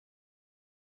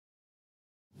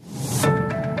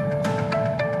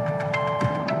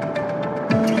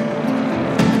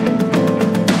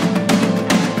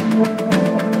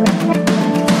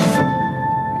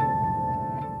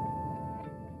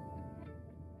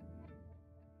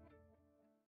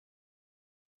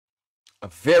A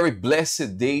very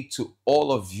blessed day to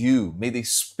all of you. May the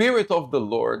Spirit of the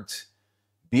Lord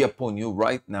be upon you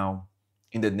right now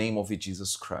in the name of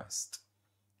Jesus Christ.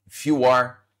 If you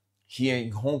are here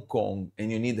in Hong Kong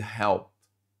and you need help,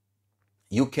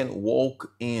 you can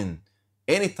walk in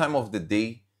any time of the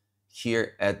day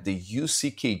here at the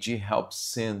UCKG Help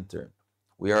Center.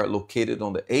 We are located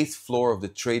on the 8th floor of the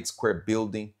Trade Square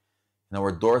building and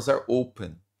our doors are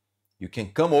open. You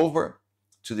can come over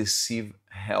to receive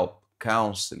help,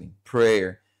 counseling,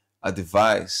 prayer,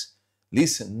 advice.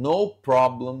 Listen, no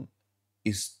problem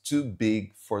is too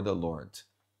big for the Lord.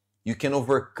 You can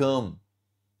overcome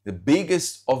the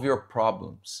biggest of your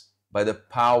problems by the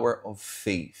power of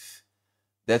faith.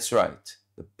 That's right,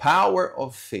 the power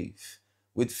of faith.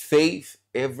 With faith,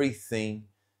 everything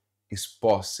is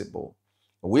possible.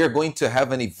 We are going to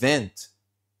have an event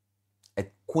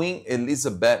at Queen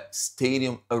Elizabeth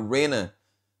Stadium Arena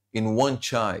in Wan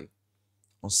Chai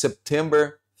on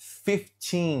September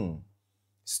 15,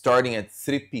 starting at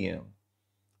 3 p.m.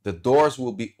 The doors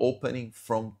will be opening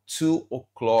from 2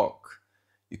 o'clock.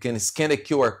 You can scan the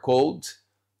QR code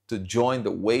to join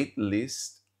the wait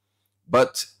list,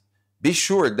 but be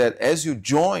sure that as you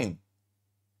join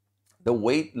the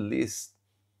wait list,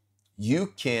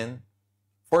 you can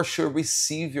for sure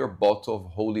receive your bottle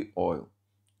of holy oil.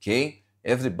 Okay?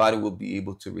 Everybody will be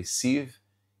able to receive.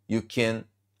 You can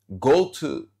go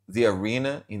to the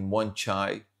arena in Wan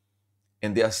Chai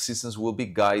and the assistants will be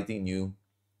guiding you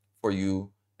for you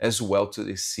as well to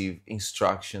receive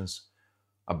instructions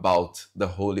about the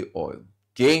holy oil.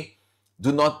 Okay?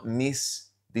 Do not miss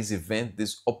this event,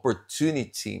 this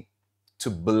opportunity to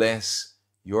bless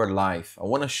your life. I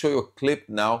want to show you a clip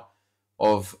now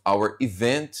of our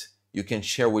event. You can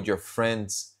share with your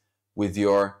friends, with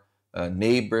your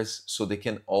neighbors, so they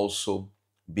can also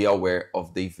be aware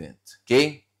of the event.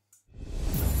 Okay?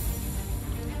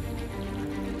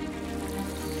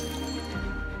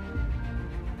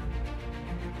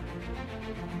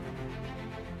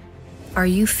 Are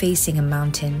you facing a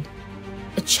mountain,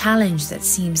 a challenge that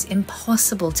seems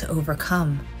impossible to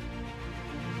overcome?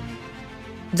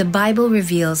 The Bible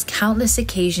reveals countless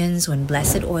occasions when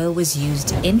blessed oil was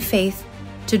used in faith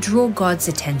to draw God's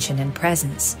attention and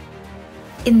presence.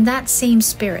 In that same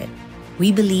spirit,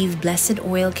 we believe blessed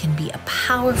oil can be a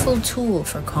powerful tool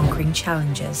for conquering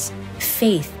challenges.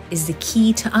 Faith is the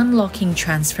key to unlocking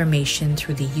transformation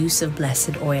through the use of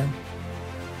blessed oil.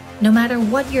 No matter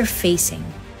what you're facing,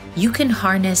 you can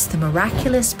harness the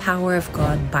miraculous power of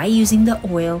God by using the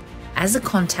oil as a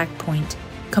contact point,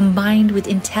 combined with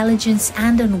intelligence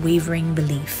and unwavering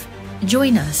belief.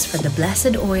 Join us for the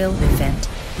Blessed Oil event.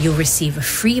 You'll receive a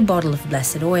free bottle of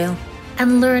blessed oil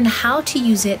and learn how to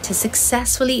use it to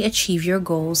successfully achieve your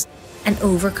goals and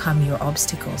overcome your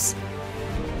obstacles.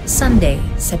 Sunday,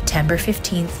 September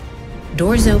 15th,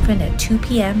 doors open at 2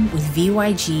 p.m. with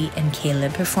VYG and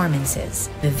Caleb performances.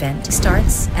 The event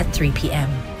starts at 3 p.m.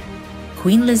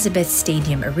 Queen Elizabeth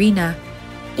Stadium Arena,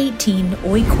 18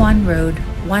 Oi Kwan Road,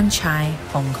 Wan Chai,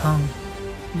 Hong Kong.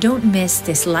 Don't miss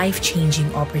this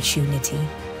life-changing opportunity.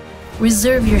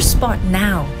 Reserve your spot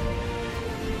now.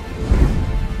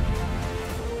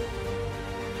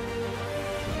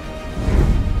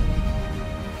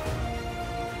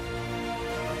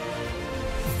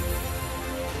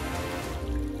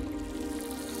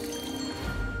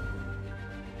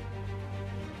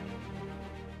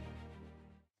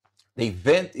 The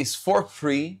event is for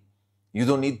free. You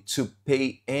don't need to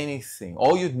pay anything.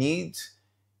 All you need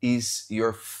is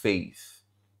your faith.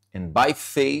 And by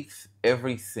faith,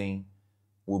 everything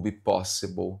will be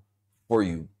possible for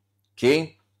you.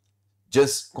 Okay?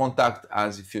 Just contact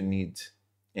us if you need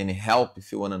any help,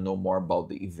 if you want to know more about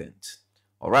the event.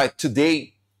 All right,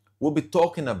 today we'll be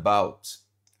talking about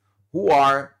who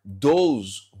are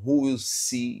those who will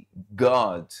see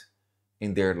God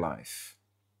in their life.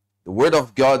 The Word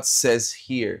of God says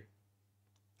here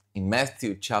in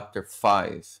Matthew chapter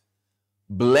 5,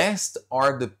 blessed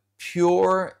are the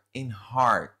pure in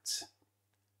heart,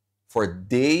 for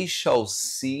they shall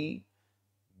see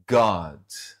God.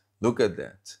 Look at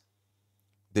that.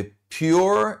 The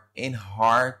pure in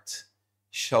heart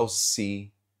shall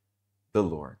see the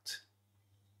Lord.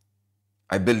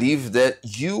 I believe that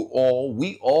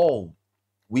we all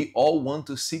want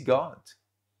to see God,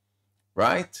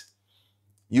 right?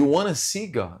 You want to see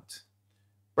God.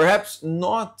 Perhaps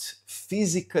not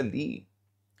physically.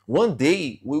 One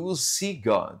day we will see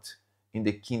God in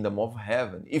the kingdom of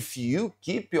heaven. If you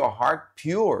keep your heart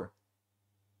pure,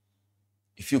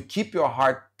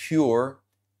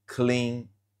 clean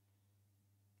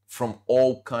from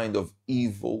all kind of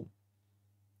evil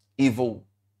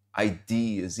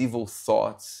ideas, evil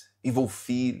thoughts, evil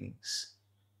feelings.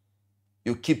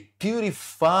 You keep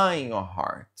purifying your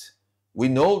heart. We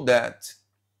know that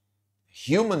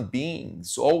human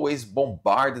beings always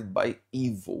bombarded by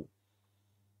evil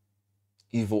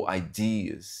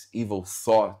ideas, evil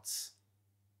thoughts,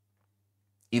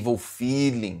 evil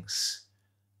feelings.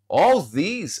 All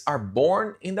these are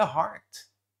born in the heart.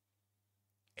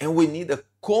 And we need a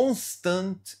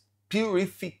constant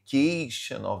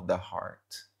purification of the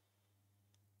heart.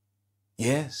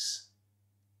 Yes.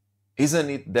 Isn't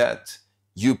it that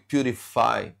you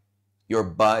purify your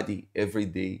body every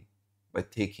day by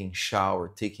taking shower,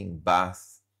 taking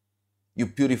bath? You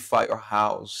purify your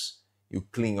house. You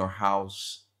clean your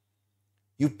house.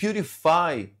 You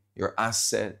purify your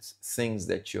assets, things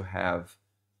that you have.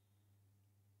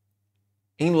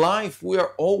 In life, we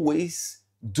are always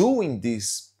doing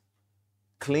this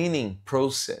cleaning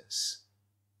process,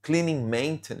 cleaning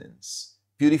maintenance,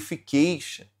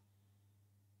 purification.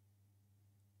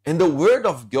 And the Word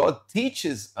of God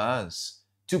teaches us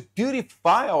to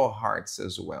purify our hearts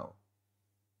as well.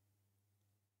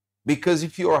 Because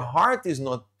if your heart is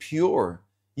not pure,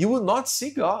 you will not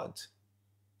see God.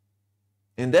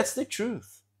 And that's the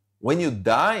truth. When you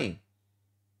die,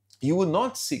 you will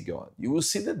not see God. You will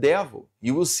see the devil.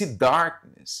 You will see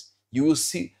darkness. You will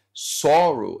see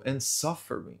sorrow and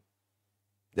suffering.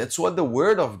 That's what the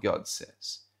Word of God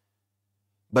says.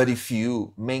 But if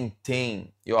you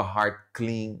maintain your heart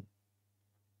clean,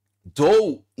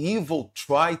 though evil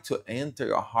try to enter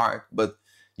your heart, but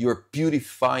you're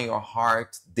purifying your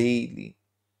heart daily.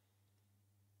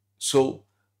 So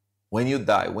when you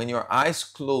die, when your eyes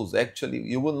close, actually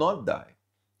you will not die.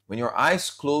 When your eyes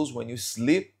close, when you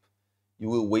sleep, you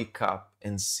will wake up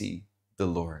and see the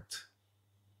Lord.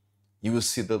 You will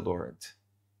see the Lord.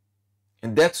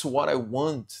 And that's what I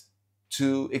want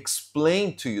to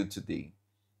explain to you today.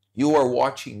 You are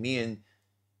watching me and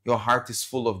your heart is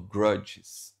full of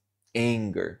grudges,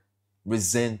 anger,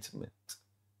 resentment,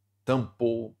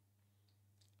 tempo,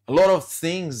 a lot of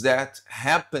things that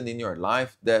happen in your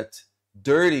life that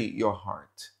dirty your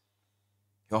heart.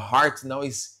 Your heart now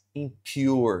is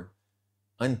impure,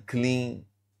 unclean.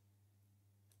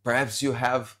 Perhaps you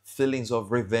have feelings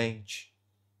of revenge,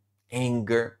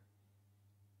 anger.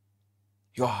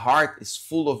 Your heart is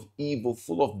full of evil,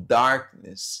 full of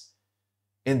darkness.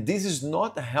 And this is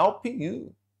not helping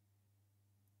you.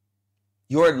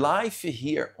 Your life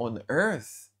here on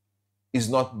earth is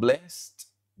not blessed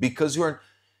because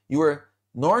you are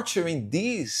nurturing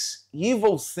these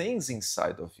evil things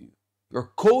inside of you.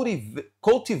 You're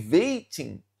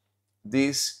cultivating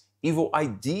these evil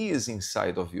ideas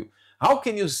inside of you. How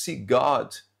can you see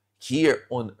God here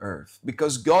on earth?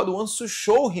 Because God wants to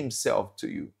show Himself to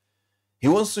you. He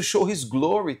wants to show His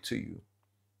glory to you.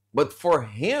 But for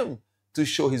Him to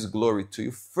show His glory to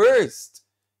you, first,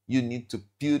 you need to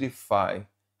purify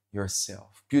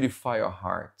yourself, purify your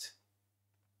heart,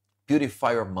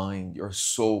 purify your mind, your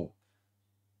soul,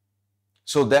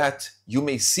 so that you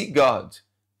may see God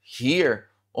here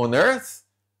on earth,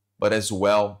 but as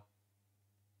well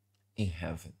in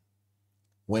heaven.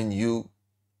 When you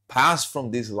pass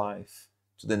from this life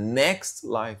to the next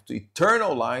life, to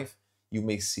eternal life, you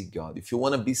may see God. If you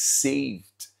want to be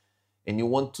saved and you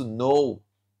want to know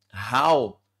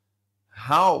how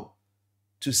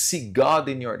to see God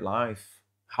in your life,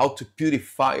 how to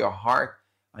purify your heart,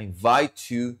 I invite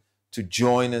you to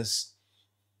join us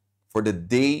for the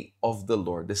Day of the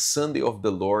Lord, the Sunday of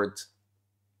the Lord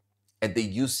at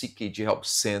the UCKG Help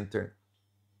Center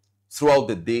throughout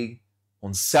the day,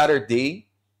 on Saturday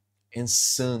and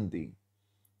Sunday,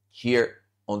 here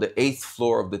on the 8th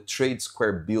floor of the Trade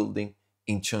Square building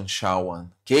in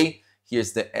Changshawan. Okay,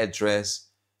 here's the address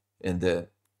and the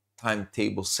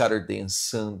timetable, Saturday and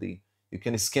Sunday. You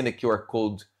can scan the QR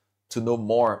code to know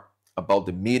more about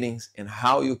the meetings and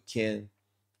how you can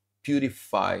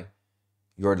purify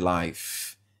your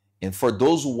life. And for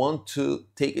those who want to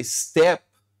take a step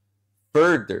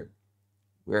further,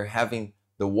 we're having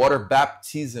the water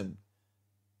baptism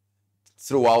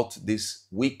throughout this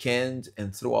weekend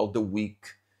and throughout the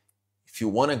week. If you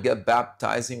want to get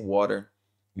baptized in water,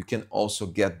 you can also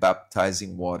get baptized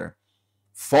in water,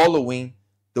 following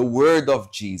the word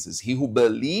of Jesus. He who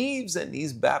believes and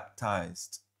is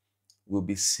baptized will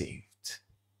be saved.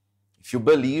 If you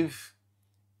believe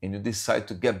and you decide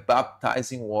to get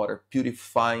baptized in water,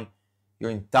 purifying your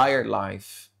entire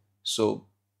life, so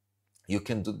you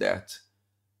can do that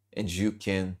and you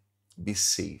can be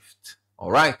saved.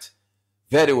 All right?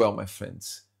 Very well, my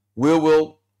friends. We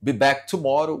will be back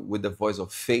tomorrow with the Voice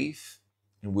of Faith,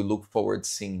 and we look forward to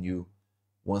seeing you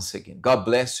once again. God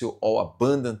bless you all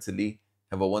abundantly.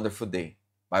 Have a wonderful day.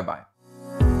 Bye-bye.